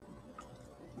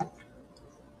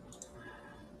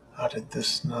How did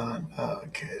this not?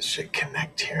 Okay, it should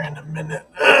connect here in a minute.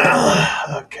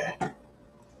 Okay.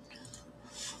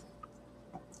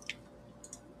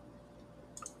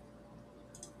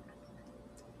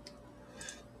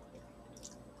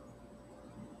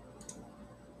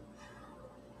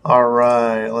 All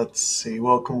right, let's see.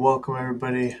 Welcome,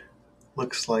 everybody.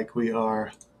 Looks like we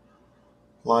are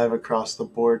live across the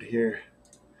board here.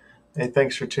 Hey,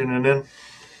 thanks for tuning in.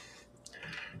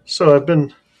 So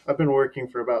I've been working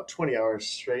for about 20 hours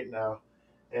straight now,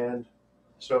 and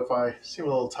so if I seem a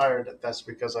little tired, that's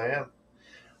because I am.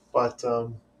 But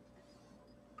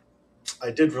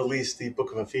I did release the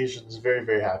Book of Ephesians.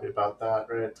 Very happy about that.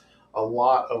 Right, a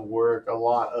lot of work, a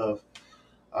lot of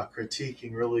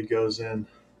critiquing really goes in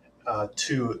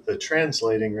to the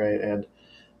translating, right, and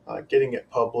getting it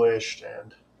published,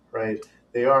 and right,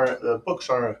 the books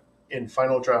are in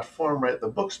final draft form, right. The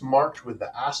books marked with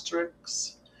the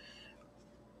asterisks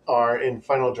are in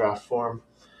final draft form.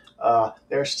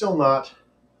 They're still not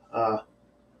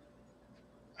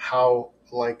how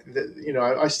like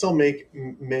I still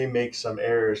may make some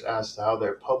errors as to how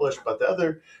they're published, but the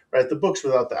other right, the books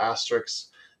without the asterisks,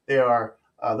 they are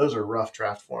those are rough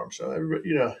draft form. So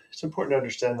it's important to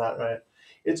understand that, right.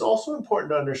 It's also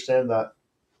important to understand that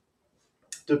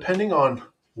depending on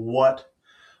what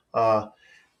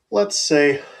let's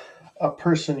say a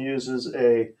person uses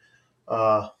a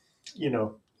uh,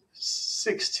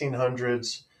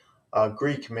 1600s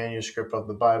Greek manuscript of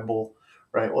the Bible,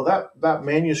 right? Well, that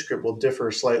manuscript will differ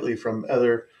slightly from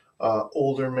other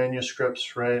older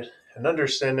manuscripts, right? And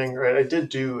understanding, right? I did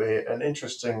do an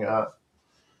interesting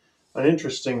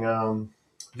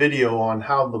video on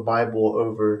how the Bible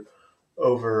over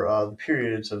the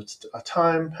periods of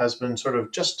time has been sort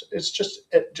of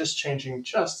just changing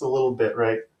just a little bit,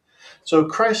 right? So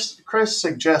Christ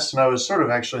suggests, and I was sort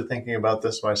of actually thinking about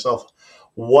this myself,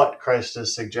 what Christ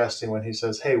is suggesting when he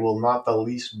says, "Hey, will not the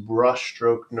least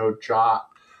brushstroke, no jot,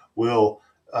 will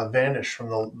vanish from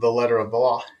the letter of the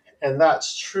law?" And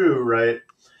that's true, right?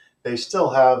 They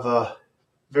still have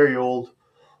very old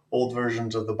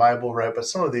versions of the Bible, right? But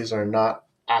some of these are not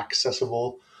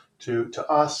accessible to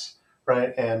us,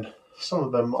 right? And some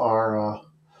of them are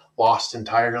lost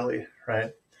entirely,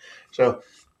 right? So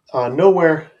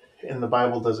nowhere in the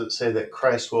Bible does it say that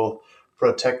Christ will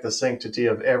protect the sanctity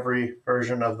of every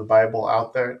version of the Bible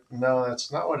out there. No,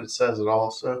 that's not what it says at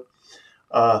all. So,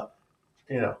 uh,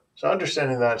 so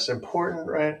understanding that it's important,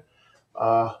 right?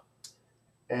 Uh,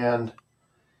 and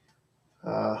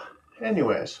uh,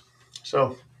 anyways,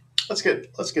 so let's get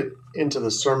into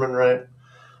the sermon, right?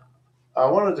 I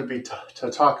wanted to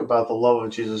talk about the love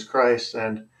of Jesus Christ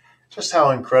and just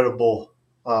how incredible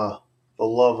the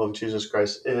love of Jesus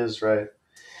Christ is, right?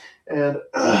 And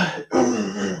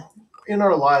in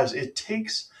our lives, it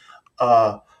takes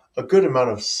a good amount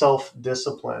of self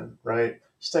discipline, right?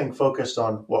 Staying focused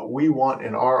on what we want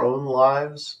in our own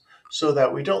lives so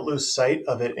that we don't lose sight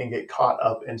of it and get caught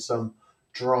up in some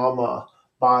drama.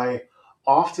 By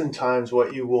oftentimes,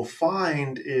 what you will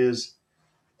find is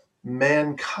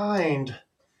mankind,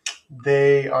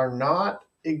 they are not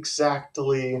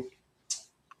exactly,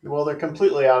 well, they're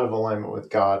completely out of alignment with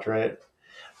God, right?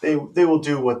 They will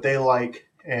do what they like,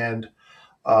 and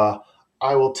uh,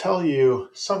 I will tell you,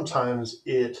 sometimes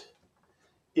it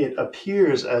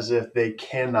appears as if they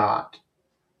cannot,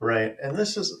 right? And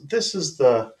this is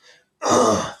the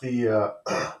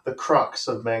the crux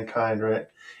of mankind, right?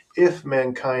 If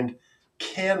mankind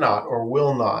cannot or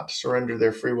will not surrender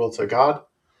their free will to God,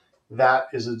 that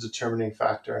is a determining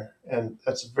factor, and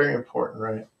that's very important,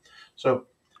 right? So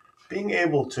being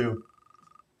able to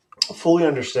fully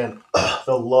understand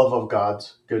the love of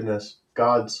God's goodness,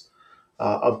 God's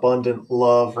abundant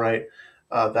love, right?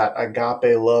 That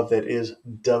agape love that is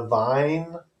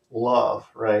divine love,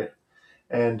 right?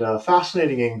 And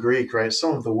fascinating in Greek, right?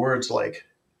 Some of the words like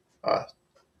uh,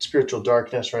 spiritual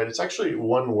darkness, right? It's actually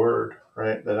one word,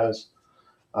 right? That has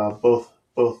both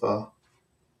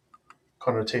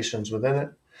connotations within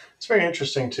it. It's very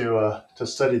interesting to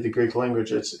study the Greek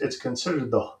language. It's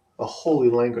considered the holy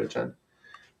language, and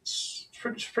it's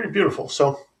pretty beautiful.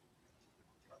 So,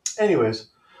 anyways,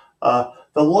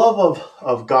 the love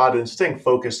of God and staying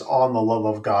focused on the love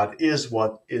of God is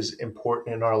what is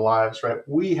important in our lives, right?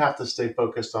 We have to stay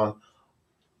focused on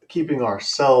keeping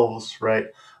ourselves, right,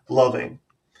 loving.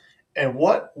 And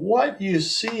what you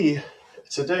see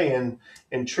today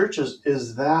in churches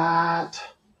is that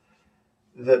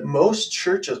most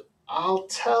churches, I'll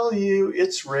tell you,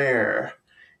 it's rare.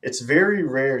 It's very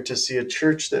rare to see a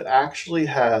church that actually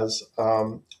has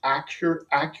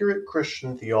accurate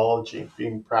Christian theology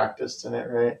being practiced in it,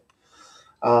 right?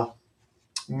 Uh,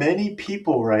 many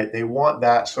people, right, they want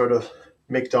that sort of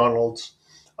McDonald's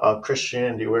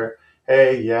Christianity where,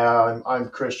 hey, yeah, I'm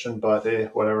Christian, but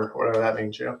whatever that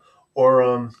means,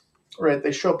 or right,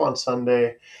 they show up on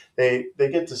Sunday, they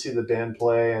get to see the band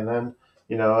play, and then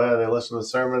they listen to the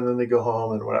sermon, and then they go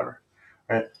home and whatever,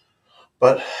 right?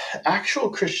 But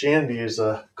actual Christianity is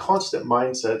a constant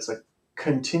mindset. It's a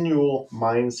continual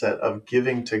mindset of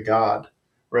giving to God,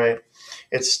 right?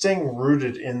 It's staying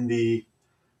rooted in the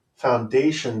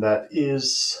foundation that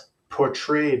is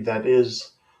portrayed, that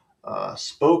is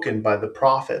spoken by the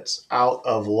prophets out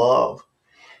of love.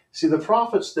 See, the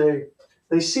prophets,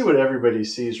 they see what everybody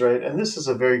sees, right? And this is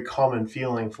a very common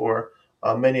feeling for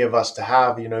many of us to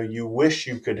have. You wish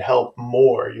you could help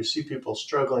more. You see people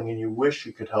struggling and you wish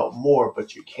you could help more,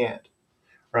 but you can't,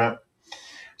 right?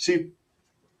 See,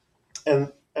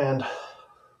 and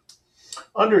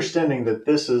understanding that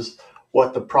this is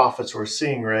what the prophets were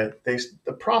seeing, right?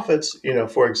 The prophets,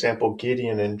 for example,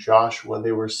 Gideon and Joshua,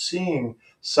 they were seeing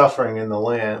suffering in the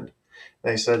land.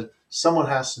 They said, someone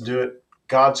has to do it.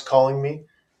 God's calling me.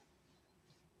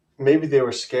 Maybe they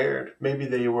were scared. Maybe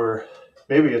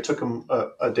it took them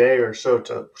a day or so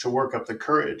to work up the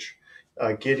courage.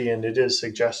 Gideon, it is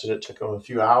suggested it took him a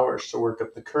few hours to work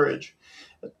up the courage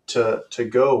to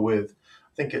go with,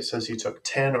 I think it says he took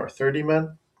 10 or 30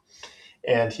 men,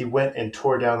 and he went and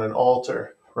tore down an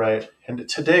altar, right? And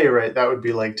today, right, that would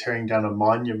be like tearing down a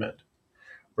monument,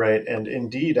 right? And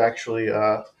indeed, actually,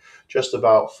 just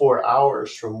about 4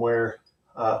 hours from where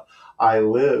I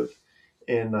live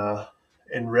in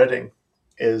Reading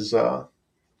is a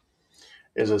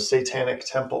satanic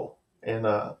temple in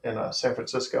San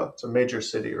Francisco. It's a major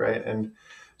city, right? And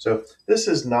so this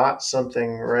is not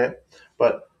something, right?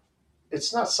 But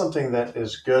it's not something that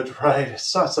is good, right?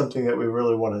 It's not something that we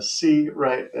really want to see,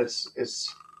 right?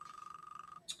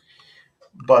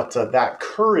 But that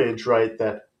courage, right,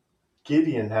 that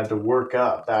Gideon had to work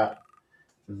up,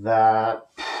 that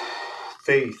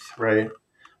faith, right?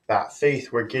 That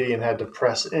faith where Gideon had to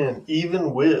press in,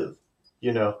 even with,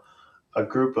 a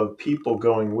group of people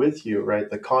going with you, right?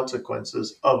 The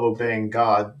consequences of obeying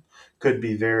God could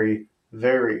be very,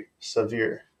 very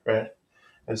severe, right?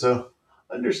 And so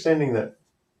understanding that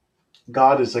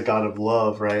God is a God of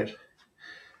love, right?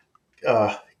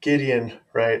 Gideon,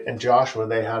 right, and Joshua,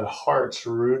 they had hearts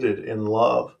rooted in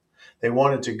love. They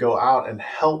wanted to go out and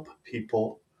help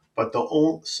people, but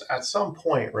at some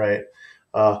point, right,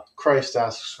 Christ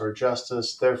asks for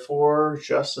justice. Therefore,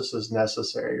 justice is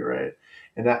necessary, right?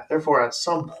 And therefore, at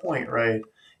some point, right,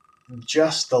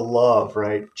 just the love,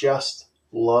 right, just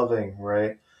loving,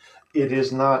 right, it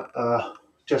is not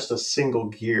just a single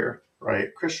gear,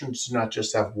 right? Christians do not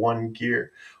just have one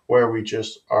gear where we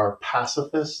just are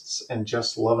pacifists and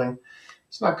just loving.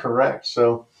 It's not correct.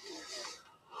 So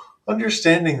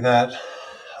understanding that,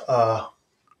 uh,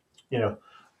 you know,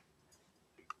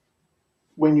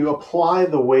 when you apply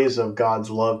the ways of God's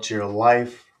love to your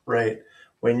life, right?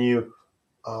 When you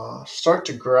start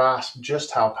to grasp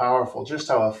just how powerful, just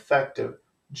how effective,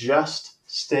 just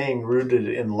staying rooted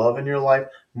in love in your life,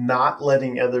 not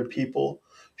letting other people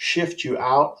shift you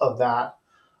out of that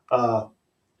uh,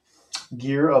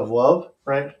 gear of love,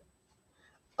 right?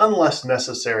 Unless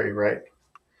necessary, right?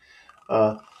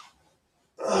 Uh,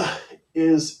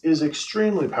 is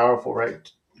extremely powerful,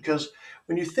 right? Because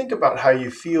when you think about how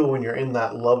you feel when you're in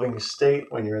that loving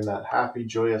state, when you're in that happy,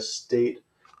 joyous state,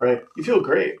 right? You feel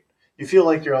great. You feel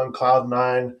like you're on cloud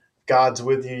nine. God's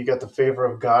with you. You got the favor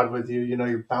of God with you.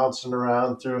 You're bouncing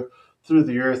around through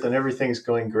the earth, and everything's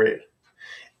going great.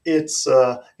 It's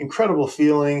an incredible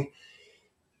feeling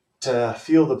to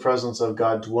feel the presence of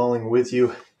God dwelling with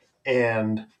you,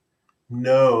 and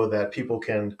know that people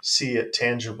can see it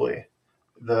tangibly.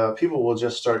 The people will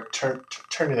just start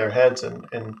turning their heads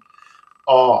in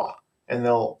awe, and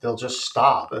they'll just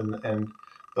stop and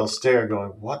they'll stare, going,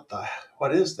 what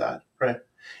is that, right?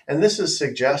 And this is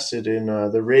suggested in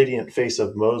the radiant face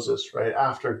of Moses, right?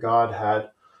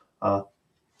 Uh,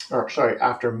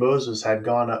 after Moses had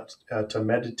gone up to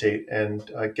meditate and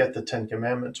get the Ten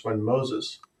Commandments, when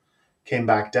Moses came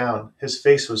back down, his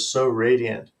face was so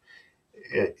radiant.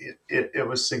 It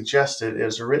was suggested, it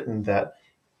was written that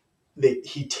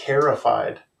he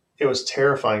terrified. It was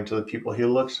terrifying to the people. He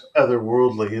looked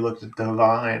otherworldly. He looked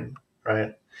divine,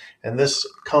 right? And this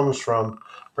comes from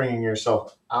bringing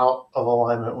yourself out of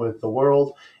alignment with the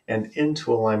world and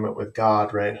into alignment with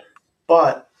God, right?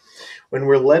 But when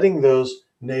we're letting those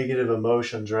negative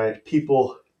emotions, right?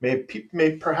 People may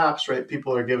perhaps, right?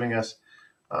 People are giving us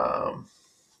um,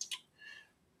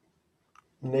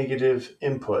 negative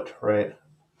input, right?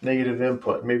 negative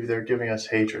input. Maybe they're giving us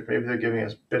hatred. Maybe they're giving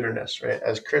us bitterness, right?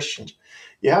 As Christians,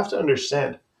 you have to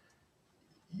understand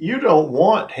you don't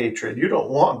want hatred. You don't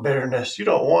want bitterness. You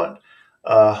don't want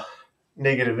uh,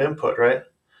 negative input, right?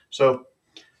 So,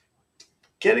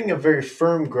 getting a very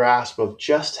firm grasp of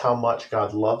just how much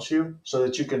God loves you so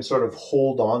that you can sort of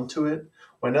hold on to it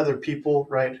when other people,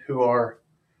 right, who are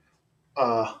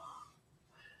uh,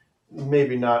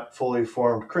 maybe not fully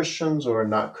formed Christians or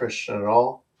not Christian at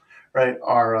all, right,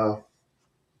 are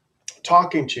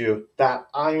talking to you, that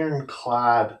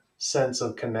ironclad sense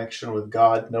of connection with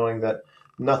God, knowing that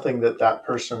nothing that that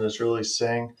person is really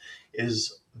saying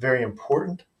is very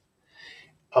important.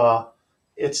 Uh,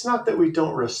 it's not that we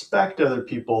don't respect other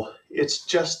people, it's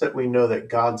just that we know that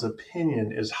God's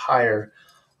opinion is higher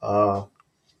uh,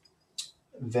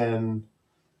 than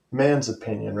man's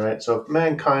opinion, right? So if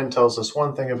mankind tells us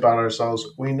one thing about ourselves,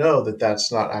 we know that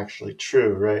that's not actually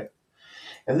true, right?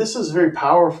 And this is very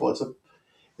powerful.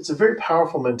 It's a very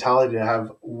powerful mentality to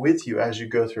have with you as you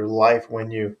go through life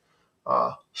when you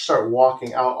start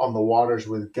walking out on the waters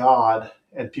with God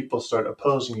and people start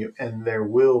opposing you, and there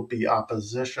will be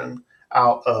opposition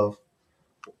out of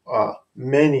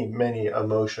many, many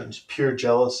emotions, pure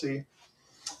jealousy,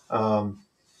 um,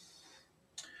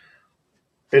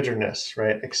 bitterness,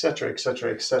 right, etc.,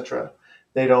 etc., etc.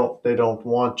 They don't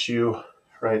want you,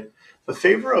 right? The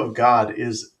favor of God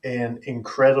is an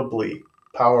incredibly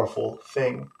powerful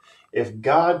thing. If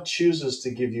God chooses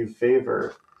to give you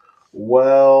favor,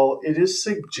 well, it is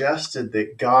suggested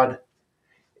that God,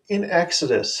 in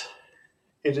Exodus,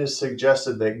 it is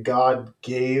suggested that God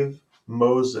gave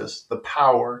Moses the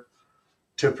power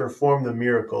to perform the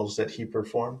miracles that he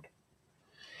performed.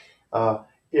 Uh,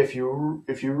 if you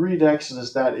read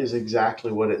Exodus, that is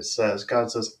exactly what it says.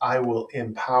 God says, "I will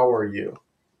empower you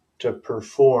to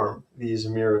perform these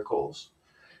miracles,"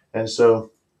 and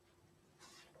so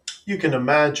you can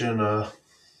imagine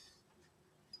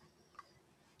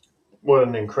what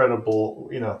an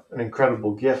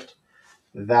incredible gift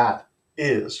that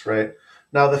is, right?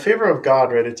 Now, the favor of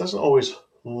God, right? It doesn't always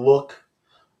look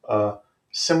uh,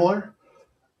 similar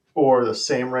or the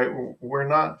same, right? We're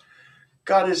not.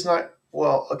 God is not.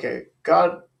 Well, okay.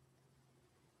 God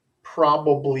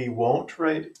probably won't,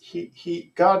 right?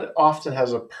 God often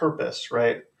has a purpose,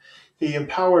 right? He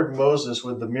empowered Moses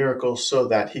with the miracles so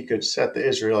that he could set the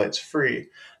Israelites free,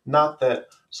 not that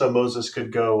so Moses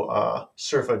could go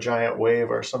surf a giant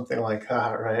wave or something like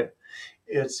that, right?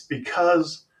 It's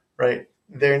because, right,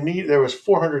 there was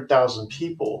 400,000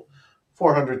 people,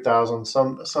 400,000.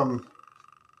 Some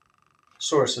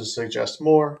sources suggest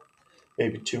more,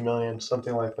 maybe 2 million,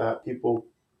 something like that. People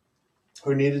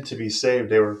who needed to be saved.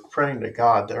 They were praying to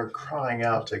God. They were crying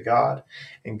out to God.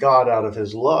 And God, out of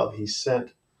his love, he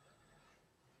sent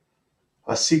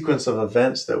a sequence of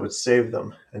events that would save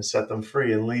them and set them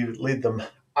free and lead them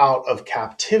out of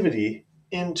captivity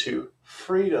into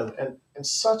freedom. And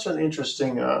such an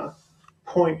interesting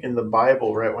point in the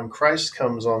Bible, right? When Christ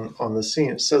comes on the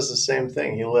scene, it says the same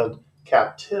thing. He led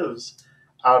captives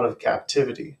out of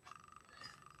captivity.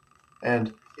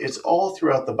 And it's all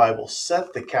throughout the Bible,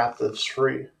 set the captives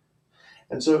free.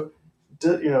 And so,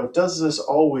 does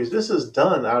this is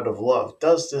done out of love.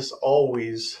 Does this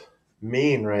always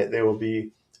mean, right, they will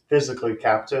be physically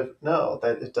captive? No,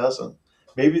 that it doesn't.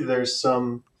 Maybe there's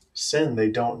some sin they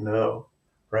don't know,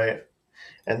 right?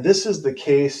 And this is the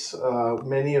case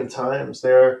many of times.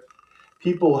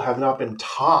 People have not been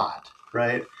taught,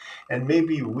 right? And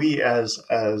maybe we as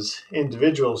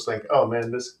individuals think, oh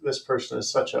man, this person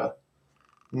is such a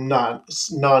not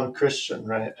non-Christian,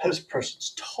 right? This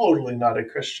person's totally not a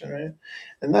Christian, right?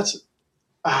 And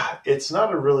it's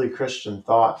not a really Christian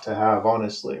thought to have,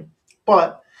 honestly.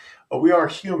 But we are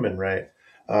human, right?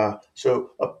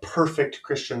 So a perfect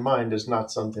Christian mind is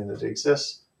not something that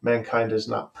exists. Mankind is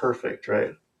not perfect,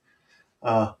 right?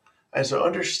 Uh, and so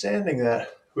understanding that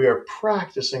we are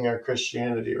practicing our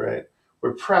Christianity, right?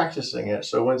 We're practicing it.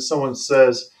 So when someone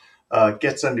says,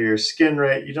 gets under your skin,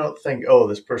 right, you don't think, oh,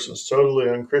 this person's totally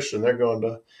unchristian. They're going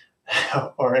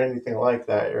to, or anything like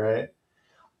that, right?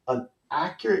 An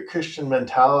accurate Christian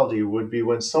mentality would be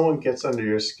when someone gets under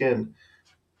your skin,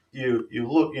 you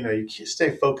look, you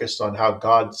stay focused on how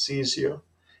God sees you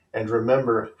and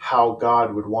remember how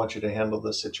God would want you to handle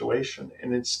the situation.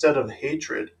 And instead of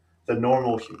hatred, the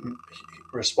normal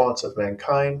response of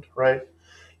mankind, right?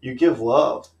 You give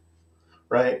love,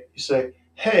 right? You say,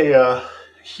 "Hey,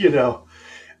 you know,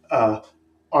 uh,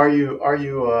 are you?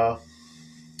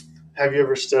 Have you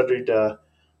ever studied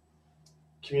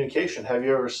communication? Have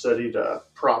you ever studied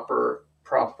proper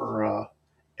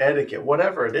etiquette?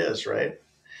 Whatever it is, right?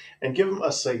 and give them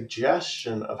a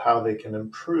suggestion of how they can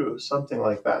improve, something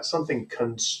like that, something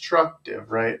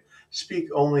constructive, right? Speak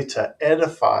only to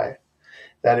edify,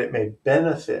 that it may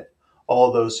benefit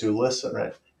all those who listen,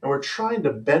 right? And we're trying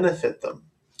to benefit them,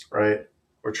 right?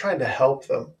 We're trying to help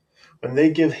them. When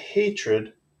they give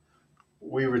hatred,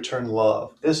 we return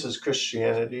love. This is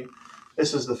Christianity.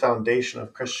 This is the foundation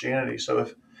of Christianity. So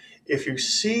if you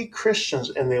see Christians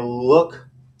and they look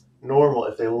normal,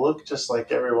 if they look just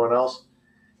like everyone else,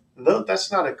 though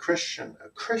that's not a Christian. A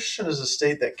Christian is a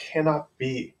state that cannot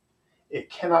be. It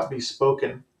cannot be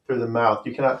spoken through the mouth.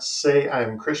 You cannot say I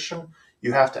am Christian.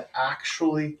 You have to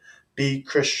actually be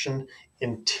Christian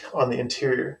on the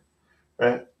interior,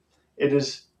 right? It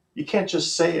is. You can't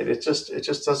just say it. It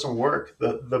just doesn't work.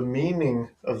 The meaning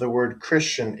of the word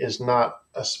Christian is not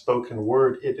a spoken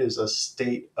word. It is a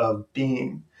state of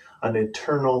being, an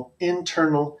internal,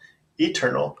 eternal,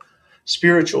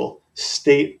 spiritual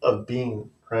state of being,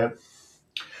 right?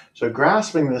 So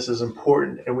grasping this is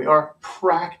important, and we are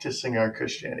practicing our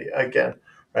Christianity again,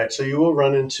 right? So you will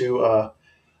run into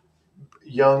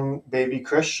young baby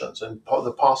Christians, and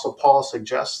the Apostle Paul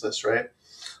suggests this, right?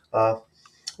 Uh,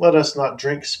 Let us not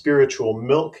drink spiritual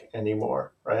milk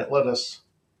anymore, right? Let us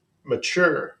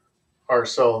mature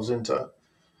ourselves into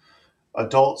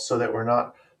adults so that we're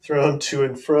not thrown to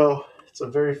and fro. It's a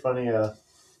very funny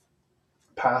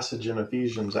passage in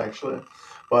Ephesians, actually.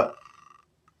 But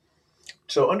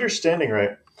so understanding,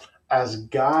 right? As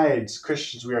guides,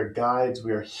 Christians, we are guides,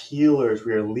 we are healers,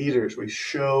 we are leaders, we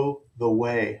show the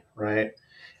way, right?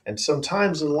 And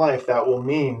sometimes in life that will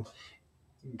mean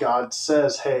God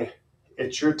says, hey,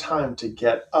 it's your time to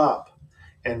get up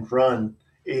and run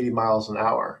 80 miles an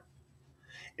hour.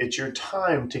 It's your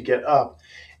time to get up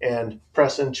and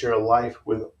press into your life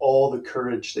with all the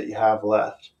courage that you have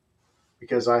left,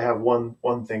 because I have one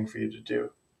thing for you to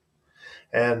do.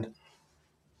 And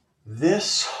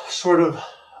this sort of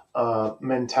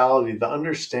mentality, the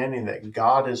understanding that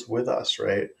God is with us,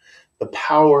 right? The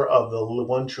power of the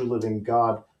one true living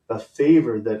God, the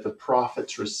favor that the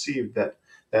prophets received, that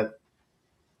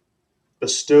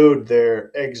bestowed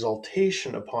their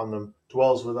exaltation upon them,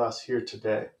 dwells with us here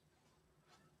today,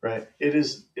 right? It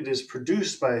is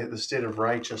produced by the state of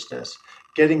righteousness,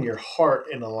 getting your heart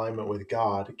in alignment with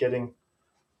God, getting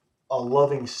a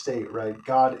loving state, right?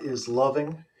 God is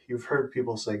loving. You've heard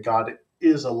people say God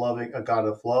is a God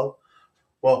of love.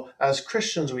 Well, as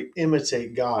Christians, we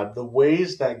imitate God. The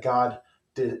ways that God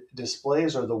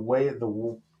displays are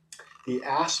the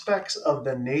aspects of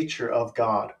the nature of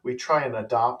God we try and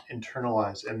adopt,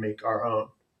 internalize, and make our own.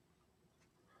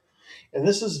 And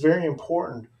this is very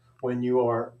important when you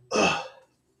are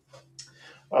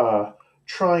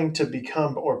trying to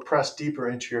become or press deeper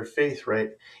into your faith,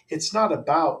 right? It's not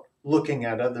about looking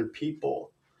at other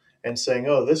people and saying,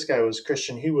 oh, this guy was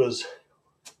Christian. He was,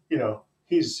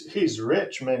 he's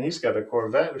rich, man. He's got a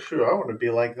Corvette. Sure, I want to be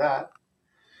like that.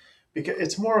 Because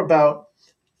it's more about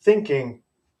thinking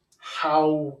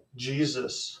how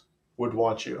Jesus would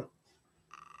want you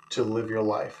to live your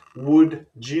life. Would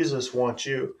Jesus want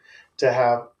you to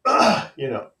have, let's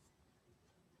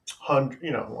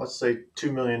say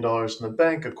 $2 million in the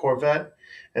bank, a Corvette,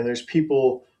 and there's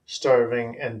people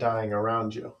starving and dying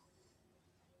around you?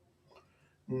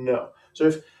 No.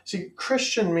 So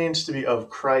Christian means to be of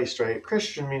Christ, right?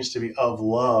 Christian means to be of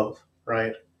love,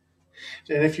 right?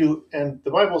 And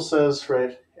the Bible says,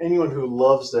 right, anyone who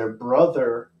loves their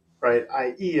brother, right,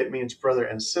 i.e., it means brother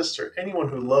and sister. Anyone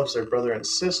who loves their brother and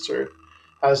sister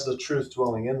has the truth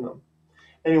dwelling in them.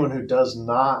 Anyone who does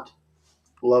not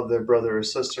love their brother or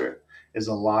sister is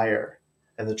a liar,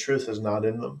 and the truth is not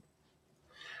in them,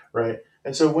 right?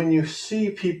 And so when you see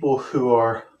people who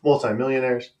are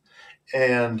multimillionaires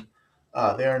and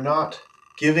they are not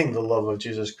giving the love of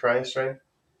Jesus Christ, right?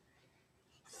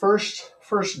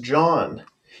 First John,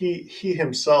 he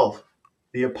himself,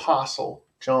 the apostle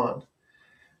John,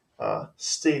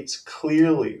 states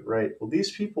clearly, right? Well,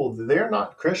 these people, they're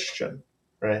not Christian,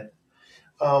 right?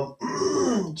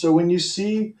 So when you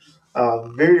see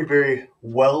very, very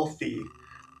wealthy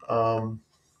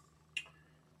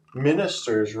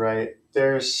ministers, right,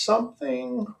 there's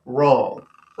something wrong,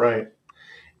 right?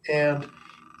 And,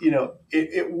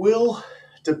 it will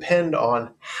depend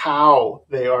on how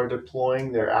they are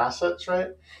deploying their assets, right?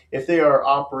 If they are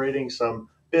operating some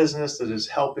business that is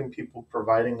helping people,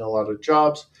 providing a lot of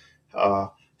jobs,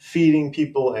 feeding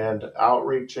people and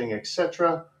outreaching,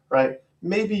 etc., right?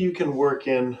 Maybe you can work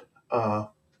in,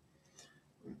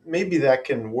 maybe that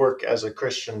can work as a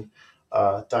Christian,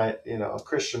 a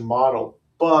Christian model.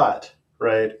 But,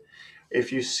 right,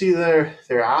 if you see their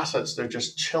assets, they're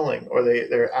just chilling, or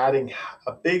they're adding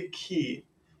a big key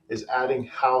is adding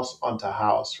house onto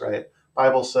house, right?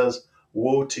 Bible says,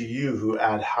 woe to you who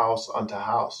add house onto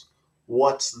house.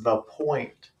 What's the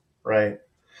point, right?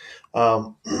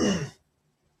 Um,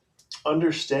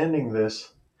 understanding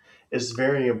this is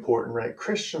very important, right?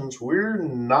 Christians, we're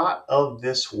not of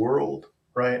this world,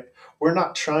 right? We're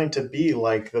not trying to be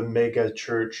like the mega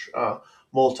church,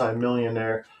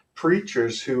 multimillionaire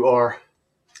preachers who are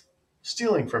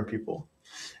stealing from people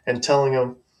and telling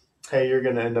them, hey, you're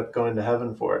going to end up going to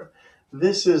heaven for it.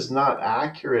 This is not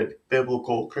accurate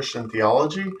biblical Christian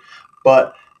theology,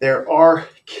 but there are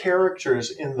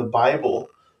characters in the Bible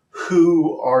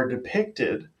who are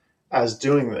depicted as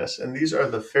doing this. And these are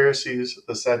the Pharisees,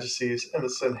 the Sadducees, and the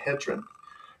Sanhedrin,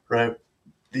 right?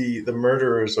 The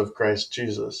murderers of Christ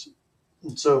Jesus.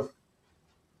 And so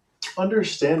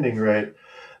understanding, right,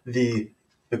 the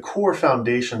core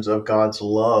foundations of God's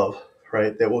love,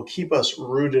 right, that will keep us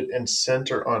rooted and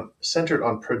centered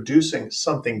on producing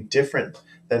something different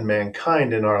than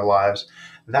mankind in our lives.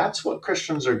 That's what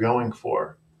Christians are going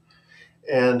for.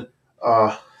 And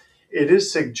it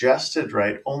is suggested,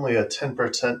 right, only a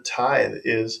 10% tithe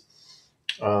is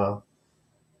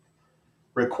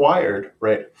required,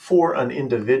 right, for an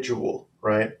individual,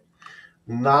 right?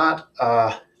 Not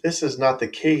this is not the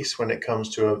case when it comes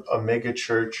to a mega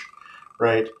church,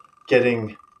 right?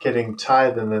 Getting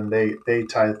tithe, and then they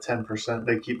tithe 10%.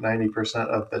 They keep 90%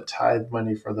 of the tithe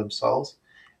money for themselves,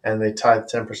 and they tithe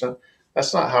 10%.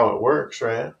 That's not how it works,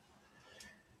 right?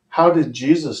 How did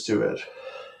Jesus do it?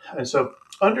 And so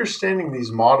understanding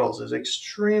these models is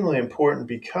extremely important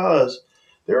because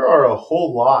there are a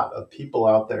whole lot of people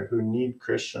out there who need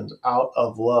Christians out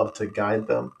of love to guide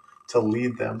them, to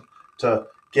lead them, to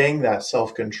gain that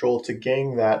self-control, to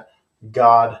gain that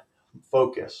God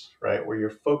focus, right? Where you're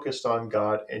focused on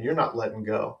God and you're not letting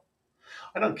go.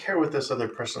 I don't care what this other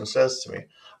person says to me.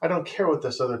 I don't care what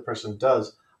this other person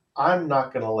does. I'm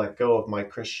not going to let go of my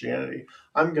Christianity.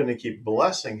 I'm going to keep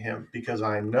blessing him because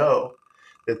I know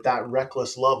that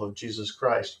reckless love of Jesus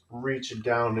Christ reached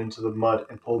down into the mud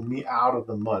and pulled me out of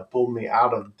the mud, pulled me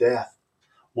out of death,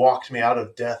 walked me out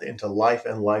of death into life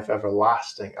and life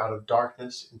everlasting, out of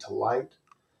darkness into light.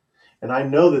 And I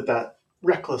know that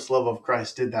reckless love of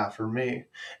Christ did that for me.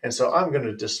 And so I'm going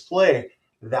to display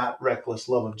that reckless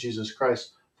love of Jesus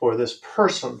Christ for this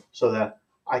person so that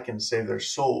I can save their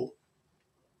soul.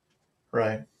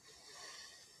 Right?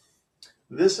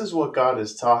 This is what God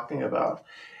is talking about.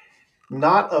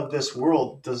 Not of this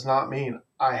world does not mean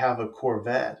I have a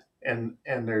Corvette and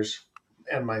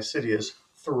my city is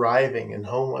thriving in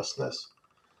homelessness.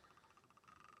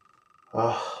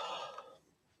 I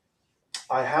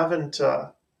haven't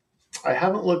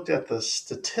looked at the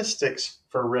statistics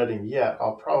for Reading yet.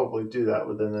 I'll probably do that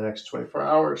within the next 24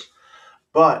 hours.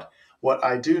 But what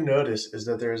I do notice is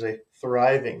that there's a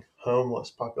thriving homeless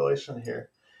population here,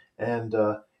 and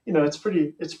it's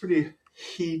pretty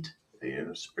heat.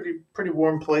 It's a pretty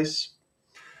warm place,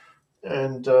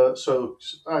 and so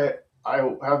I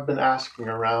have been asking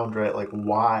around, right, like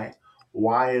why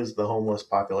is the homeless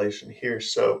population here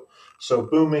so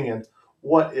booming? And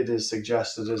what it is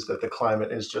suggested is that the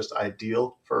climate is just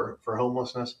ideal for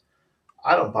homelessness.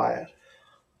 I don't buy it.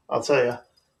 I'll tell you,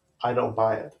 I don't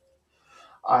buy it.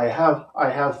 I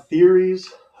have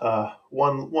theories.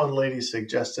 One lady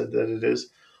suggested that it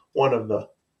is one of the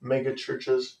mega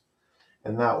churches,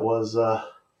 and that was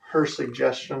her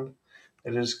suggestion.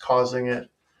 It is causing it.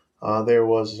 There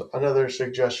was another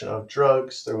suggestion of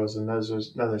drugs. There was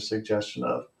another suggestion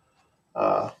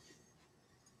of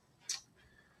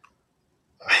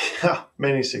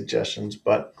many suggestions,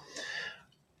 but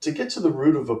to get to the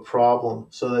root of a problem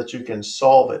so that you can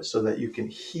solve it, so that you can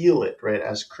heal it, right?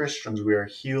 As Christians, we are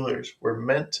healers. We're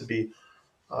meant to be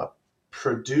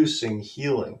producing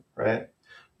healing, right?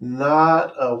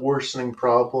 Not worsening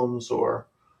problems or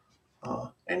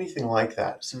anything like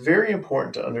that. It's very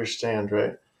important to understand,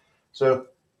 right? So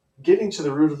getting to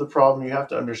the root of the problem, you have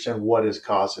to understand what is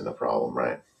causing the problem,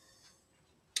 right?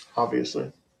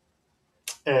 Obviously.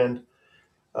 And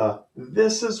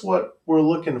this is what we're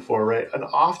looking for, right? And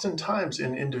oftentimes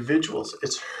in individuals,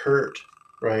 it's hurt,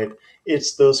 right?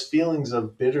 It's those feelings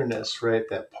of bitterness, right,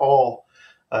 that Paul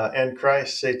and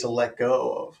Christ say to let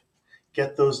go of.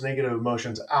 Get those negative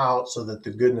emotions out so that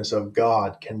the goodness of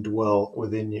God can dwell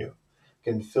within you,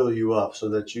 can fill you up so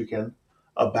that you can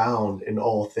abound in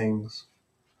all things.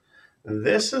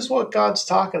 This is what God's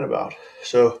talking about.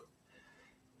 So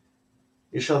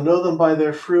you shall know them by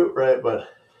their fruit, right? But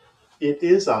it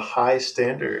is a high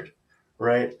standard,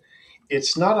 right?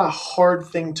 It's not a hard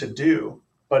thing to do,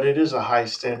 but it is a high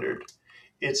standard.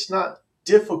 It's not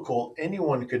difficult.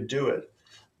 Anyone could do it,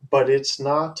 but it's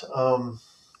not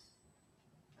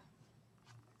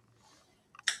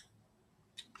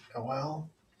Well,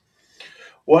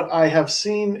 what I have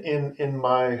seen in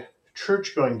my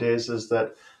church going days is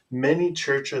that many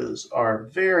churches are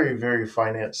very, very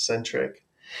finance centric.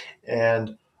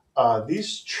 And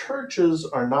these churches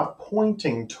are not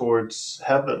pointing towards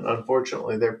heaven,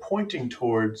 unfortunately. They're pointing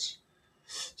towards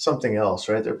something else,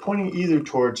 right? They're pointing either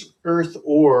towards earth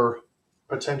or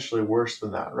potentially worse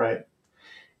than that, right?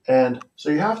 And so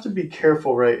you have to be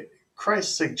careful, right?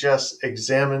 Christ suggests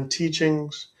examine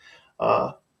teachings,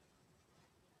 uh,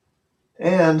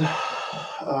 and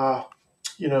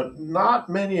not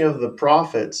many of the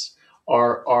prophets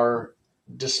are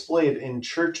displayed in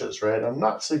churches, right? I'm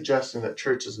not suggesting that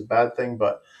church is a bad thing,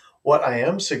 but what I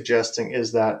am suggesting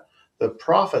is that the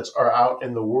prophets are out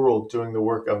in the world doing the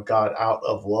work of God out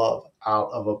of love,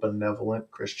 out of a benevolent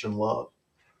Christian love,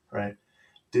 right?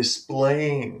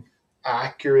 Displaying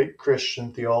accurate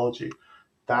Christian theology.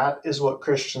 That is what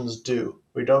Christians do.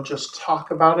 We don't just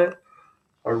talk about it.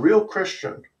 A real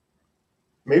Christian,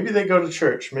 maybe they go to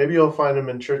church. Maybe you'll find them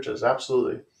in churches,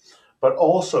 absolutely. But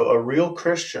also a real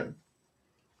Christian,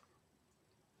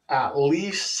 at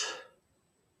least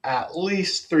at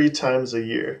least 3 times a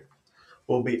year,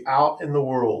 will be out in the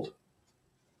world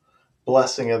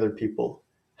blessing other people,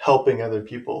 helping other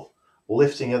people,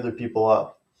 lifting other people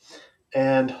up.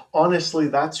 And honestly,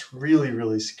 that's really,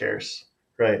 really scarce,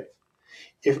 right?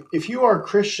 If you are a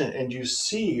Christian and you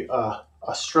see a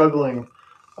struggling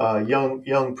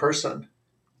young person,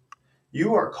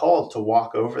 you are called to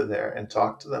walk over there and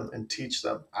talk to them and teach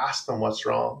them, ask them what's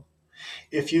wrong.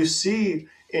 If you see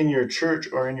in your church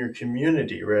or in your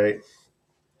community, right,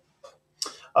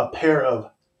 a pair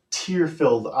of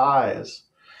tear-filled eyes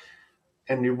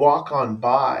and you walk on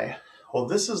by, well,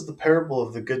 this is the parable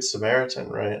of the Good Samaritan,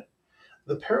 right?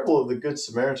 The parable of the Good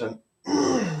Samaritan,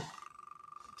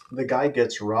 the guy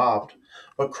gets robbed,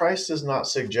 but Christ is not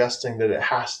suggesting that it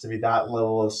has to be that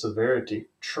level of severity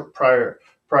prior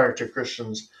to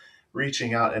Christians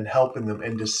reaching out and helping them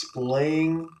and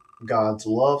displaying God's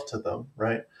love to them,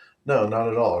 right? No, not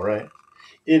at all, right?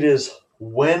 It is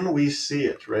when we see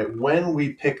it, right? When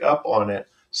we pick up on it,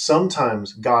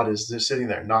 sometimes God is just sitting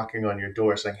there knocking on your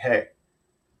door saying, hey,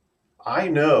 I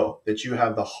know that you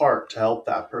have the heart to help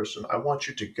that person. I want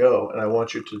you to go and I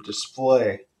want you to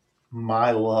display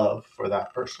my love for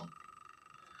that person.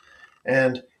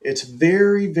 And it's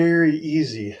very, very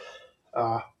easy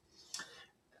uh,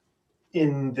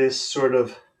 in this sort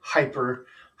of hyper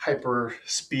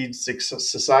speed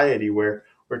society where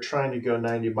we're trying to go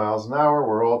 90 miles an hour.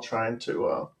 We're all trying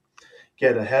to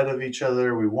get ahead of each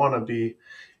other. We want to be,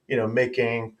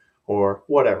 making or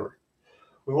whatever.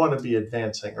 We want to be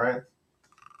advancing, right?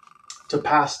 To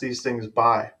pass these things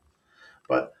by.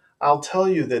 But I'll tell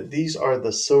you that these are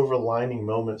the silver lining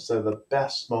moments. They're the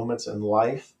best moments in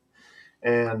life.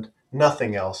 And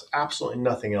nothing else, absolutely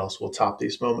nothing else will top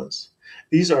these moments.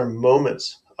 These are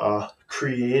moments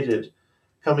created,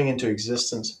 coming into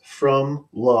existence from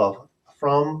love,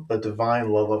 from the divine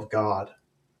love of God.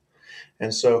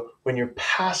 And so when you're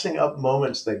passing up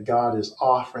moments that God is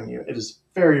offering you, it is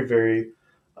very, very,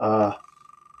 uh,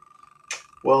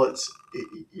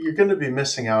 you're going to be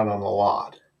missing out on a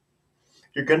lot.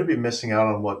 You're going to be missing out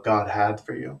on what God had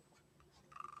for you.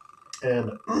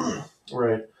 And,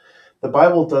 right, the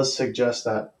Bible does suggest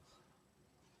that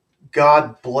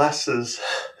God blesses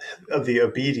the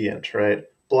obedient, right?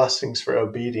 Blessings for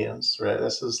obedience, right?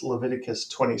 This is Leviticus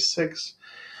 26.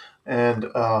 And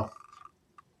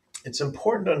it's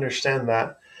important to understand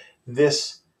that the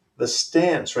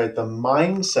stance, right? The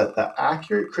mindset, the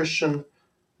accurate Christian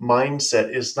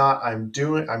mindset is not, I'm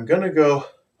going to go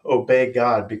obey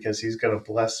God because he's going to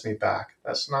bless me back.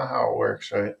 That's not how it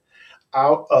works, right?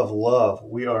 Out of love,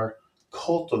 we are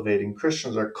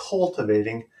Christians are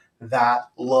cultivating that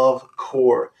love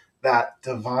core, that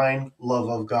divine love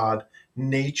of God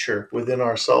nature within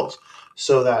ourselves,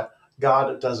 so that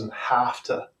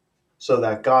so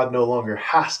that God no longer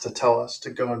has to tell us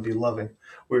to go and be loving.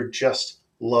 We're just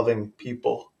loving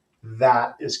people.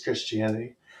 That is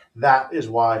Christianity. That is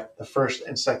why the first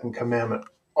and second commandment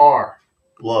are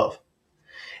love.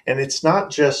 And it's not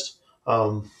just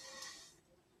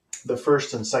the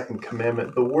first and second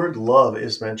commandment. The word love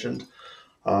is mentioned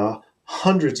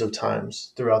hundreds of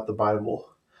times throughout the Bible.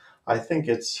 I think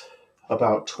it's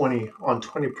about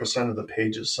 20% of the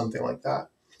pages, something like that.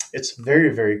 It's very,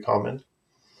 very common.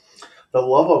 The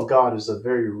love of God is a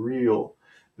very real,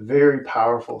 very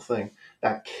powerful thing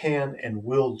that can and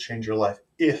will change your life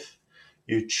if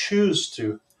you choose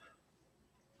to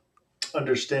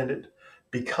understand it,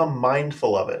 become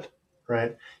mindful of it,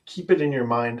 right? Keep it in your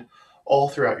mind all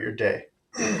throughout your day.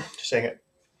 Saying it,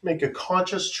 make a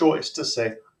conscious choice to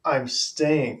say, I'm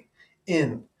staying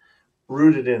in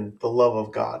rooted in the love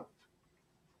of God.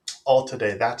 All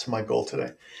today. That's my goal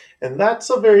today. And that's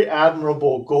a very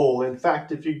admirable goal. In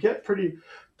fact, if you get pretty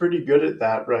good at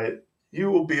that, right,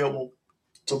 you will be able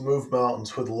to move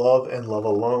mountains with love and love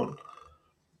alone.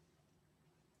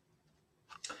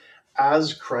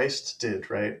 As Christ did,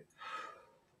 right?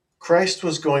 Christ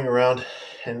was going around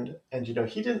and he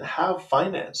didn't have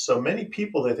finance. So many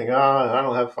people, they think, I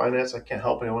don't have finance, I can't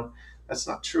help anyone. That's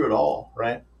not true at all,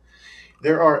 right?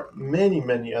 There are many,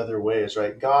 many other ways,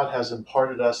 right? God has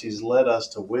imparted us, He's led us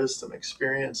to wisdom,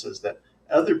 experiences that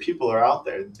other people are out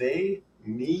there. They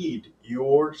need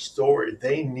your story.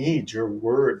 They need your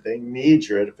word. They need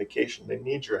your edification. They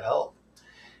need your help.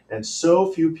 And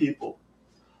so few people,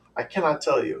 I cannot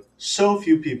tell you, so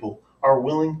few people are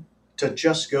willing to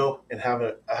just go and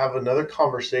have another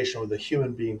conversation with a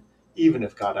human being, even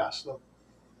if God asks them.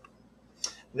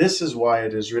 This is why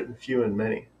it is written few and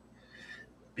many,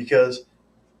 because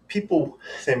people,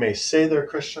 they may say they're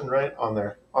Christian, right, on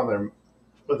their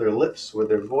with their lips, with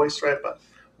their voice, right, but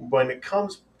when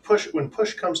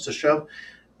push comes to shove,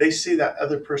 they see that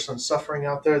other person suffering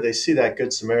out there, they see that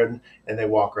good Samaritan, and they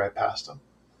walk right past them.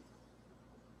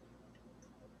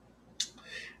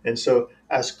 And so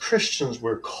as Christians,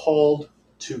 we're called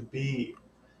to be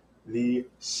the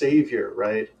savior,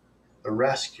 right, the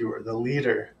rescuer, the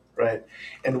leader, right,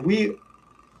 and we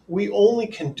only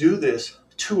can do this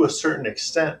to a certain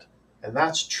extent, and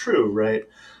that's true, right?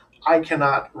 I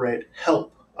cannot, right,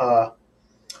 help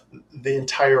the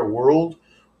entire world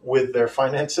with their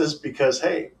finances because,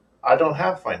 hey, I don't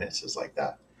have finances like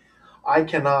that. I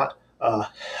cannot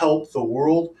help the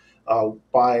world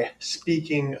by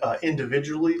speaking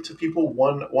individually to people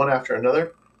one after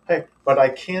another. Hey, but I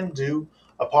can do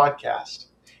a podcast.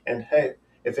 And hey,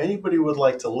 if anybody would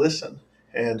like to listen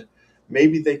and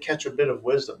maybe they catch a bit of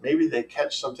wisdom, maybe they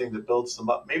catch something that builds them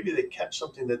up, maybe they catch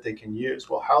something that they can use.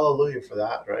 Well, hallelujah for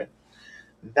that, right?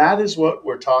 That is what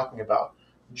we're talking about.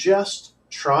 Just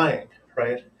trying,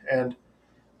 right? And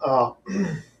uh,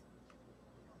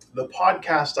 the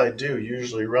podcast I do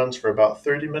usually runs for about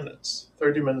 30 minutes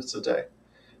a day.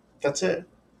 That's it.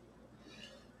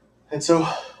 And so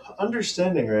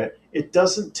understanding, right, it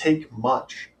doesn't take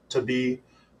much to be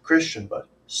Christian, but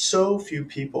so few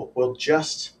people will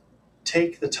just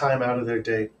take the time out of their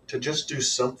day to just do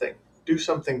something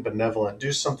benevolent,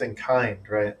 do something kind,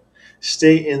 right?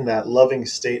 Stay in that loving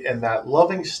state. And that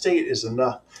loving state is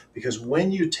enough because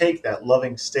when you take that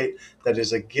loving state that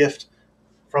is a gift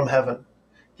from heaven,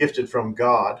 gifted from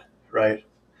God, right?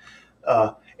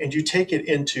 And you take it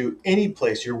into any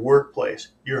place, your workplace,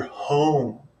 your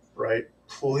home, right?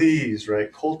 Please,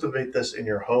 right? Cultivate this in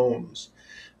your homes.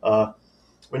 Uh,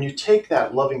 when you take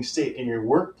that loving state in your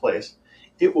workplace,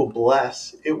 it will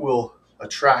bless, it will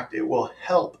attract, it will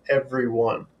help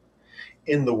everyone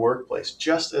in the workplace,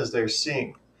 just as they're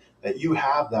seeing that you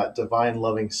have that divine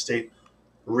loving state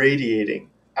radiating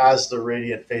as the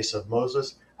radiant face of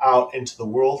Moses out into the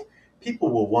world.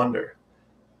 People will wonder.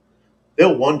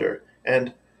 They'll wonder.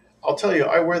 And I'll tell you,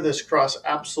 I wear this cross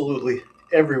absolutely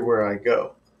everywhere I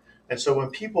go. And so when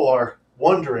people are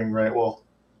wondering, right, well,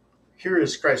 here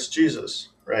is Christ Jesus,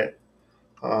 right?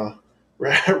 Uh,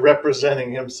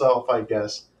 representing himself, I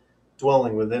guess,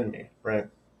 dwelling within me, right?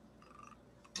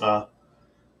 Uh,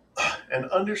 and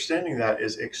understanding that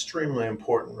is extremely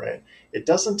important, right? It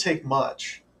doesn't take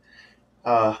much,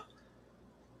 uh,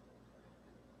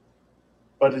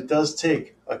 but it does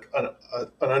take an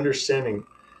understanding,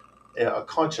 a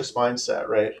conscious mindset,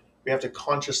 right? We have to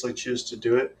consciously choose to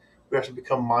do it. We have to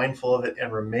become mindful of it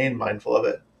and remain mindful of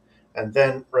it. And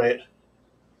then, right,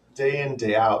 day in,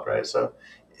 day out, right? So,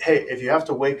 hey, if you have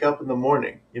to wake up in the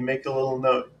morning, you make a little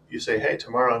note. You say, hey,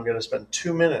 tomorrow I'm going to spend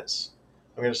 2 minutes.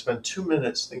 I'm going to spend 2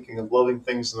 minutes thinking of loving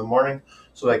things in the morning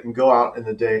so that I can go out in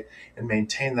the day and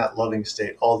maintain that loving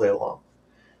state all day long.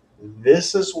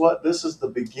 This is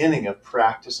the beginning of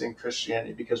practicing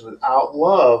Christianity, because without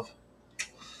love,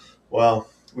 well,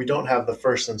 we don't have the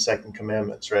first and second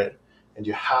commandments, right? And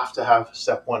you have to have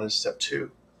step one and step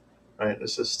two. Right?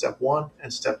 This is step one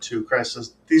and step two. Christ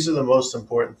says these are the most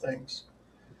important things.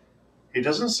 He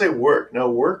doesn't say work.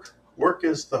 No, work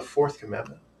is the fourth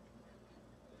commandment.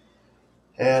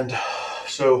 And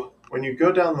so when you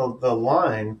go down the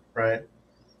line, right,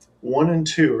 one and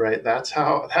two, right, that's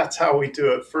how we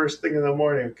do it. First thing in the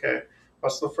morning, okay,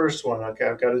 what's the first one? Okay,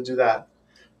 I've got to do that.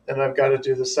 Then I've got to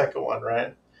do the second one,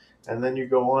 right? And then you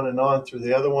go on and on through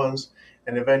the other ones,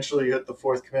 and eventually you hit the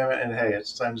fourth commandment, and hey,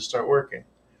 it's time to start working,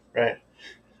 right?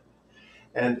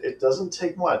 And it doesn't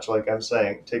take much, like I'm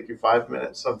saying, take you 5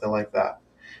 minutes, something like that.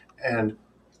 And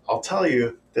I'll tell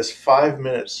you, this 5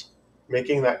 minutes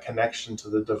making that connection to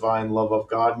the divine love of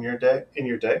God in your day,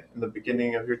 in the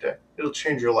beginning of your day, it'll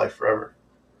change your life forever.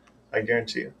 I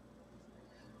guarantee you.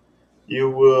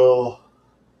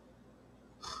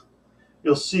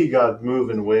 You'll see God move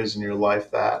in ways in your life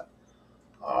that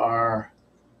are,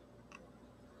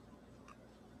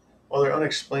 well, they're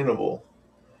unexplainable.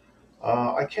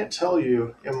 I can't tell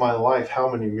you in my life how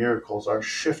many miracles are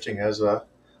shifting as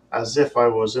if I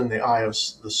was in the eye of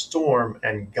the storm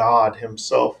and God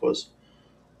Himself was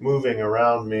moving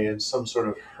around me in some sort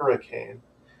of hurricane.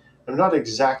 I'm not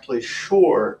exactly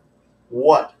sure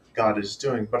what God is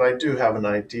doing, but I do have an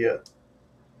idea.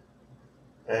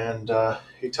 And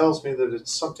He tells me that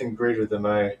it's something greater than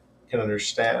I can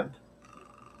understand.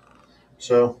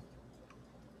 So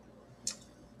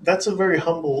that's a very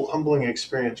humbling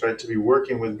experience, right? To be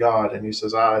working with God, and He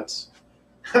says,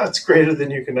 it's greater than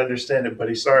you can understand it,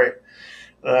 buddy. Sorry.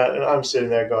 And I'm sitting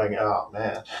there going, oh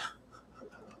man.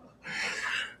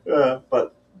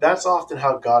 But that's often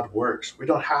how God works. We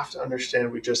don't have to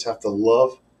understand. We just have to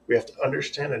love. We have to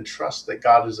understand and trust that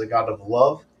God is a God of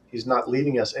love. He's not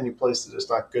leading us any place that is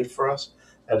not good for us,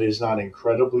 that is not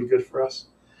incredibly good for us.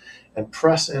 And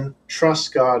press in,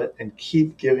 trust God, and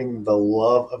keep giving the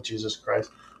love of Jesus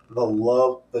Christ, the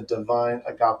love, the divine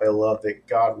agape love that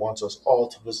God wants us all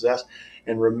to possess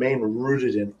and remain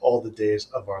rooted in all the days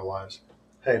of our lives.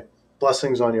 Hey,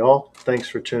 blessings on you all. Thanks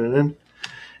for tuning in,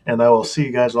 and I will see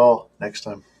you guys all next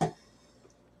time.